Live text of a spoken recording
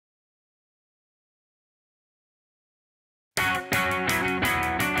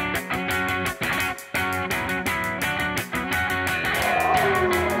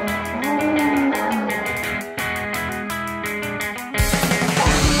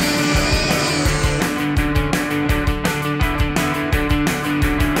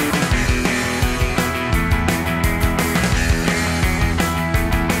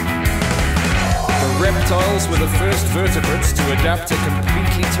were the first vertebrates to adapt to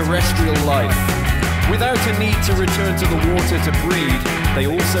completely terrestrial life. Without a need to return to the water to breed, they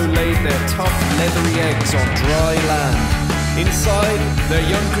also laid their tough, leathery eggs on dry land. Inside, their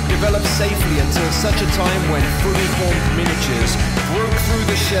young could develop safely until such a time when fully formed miniatures broke through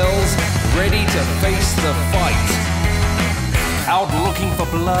the shells, ready to face the fight. Out looking for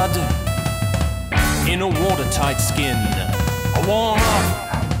blood in a watertight skin. I warm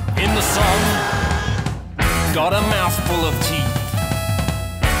up in the sun, got a mouthful of teeth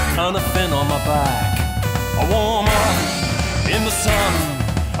and a fin on my back. I warm up in the sun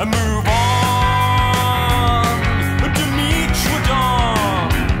and move on to Meteor.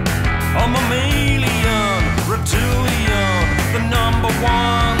 A mammalian, reptilian, the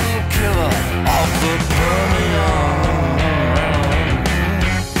 #1 killer of the Permian.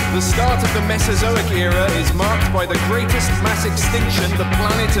 The start of the Mesozoic era is marked by the greatest mass extinction the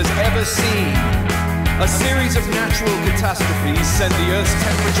planet has ever seen. A series of natural catastrophes sent the Earth's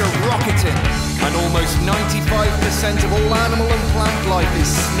temperature rocketing, and almost 95% of all animal and plant life is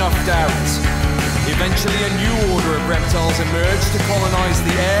snuffed out. Eventually a new order of reptiles emerged to colonize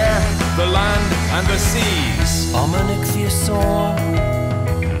the air, the land, and the seas. I'm an ichthyosaur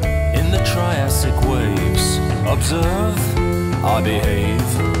in the Triassic waves. Observe, I behave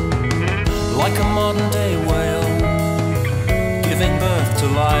like a modern-day whale, giving birth to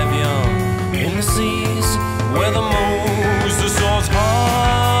live young in the seas where the mosasaurs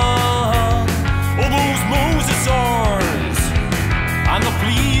hung. Oh, those mosasaurs and the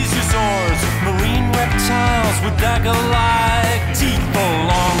plesiosaurs, marine reptiles with dagger-like teeth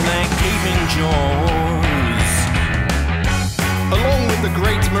along their gaping jaws. Along with the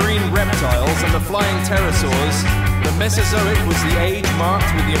great marine reptiles and the flying pterosaurs, the Mesozoic was the age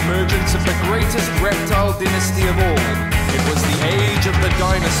marked with the emergence of the greatest reptile dynasty of all. It was the age of the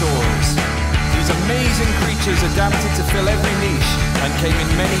dinosaurs. These amazing creatures adapted to fill every niche and came in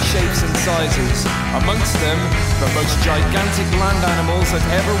many shapes and sizes. Amongst them, the most gigantic land animals that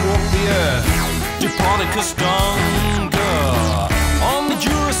ever walked the earth. Diplodocus dunga on the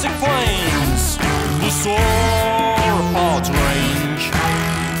Jurassic Plains, the sauropods range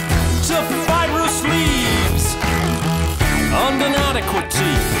to fibrous leaves and inadequate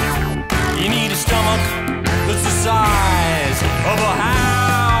teeth. You need a stomach that's the size of a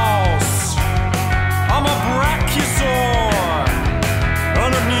house. I'm a brachiosaur,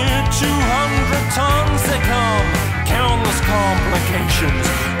 and at near 200 tons they come, countless complications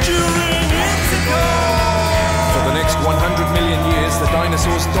during For the next 100 million years, the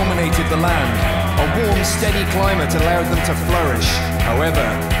dinosaurs dominated the land. A warm, steady climate allowed them to flourish. However,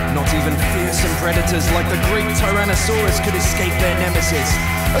 not even fearsome predators like the great Tyrannosaurus could escape their nemesis.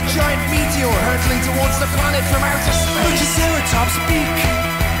 A giant meteor hurtling towards the planet from outer The space. Triceratops' beak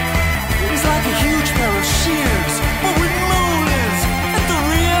is like a huge pair of shears, but with molars at the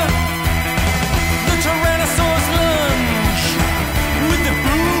rear. The Tyrannosaurus lunge with the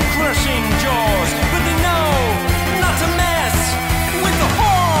bone-crushing jaws, but they know not to mess with the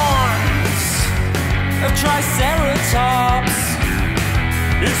horns of Triceratops.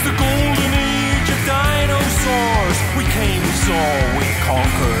 It's the golden age of dinosaurs. We came, we saw, we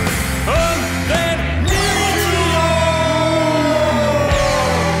conquered, and then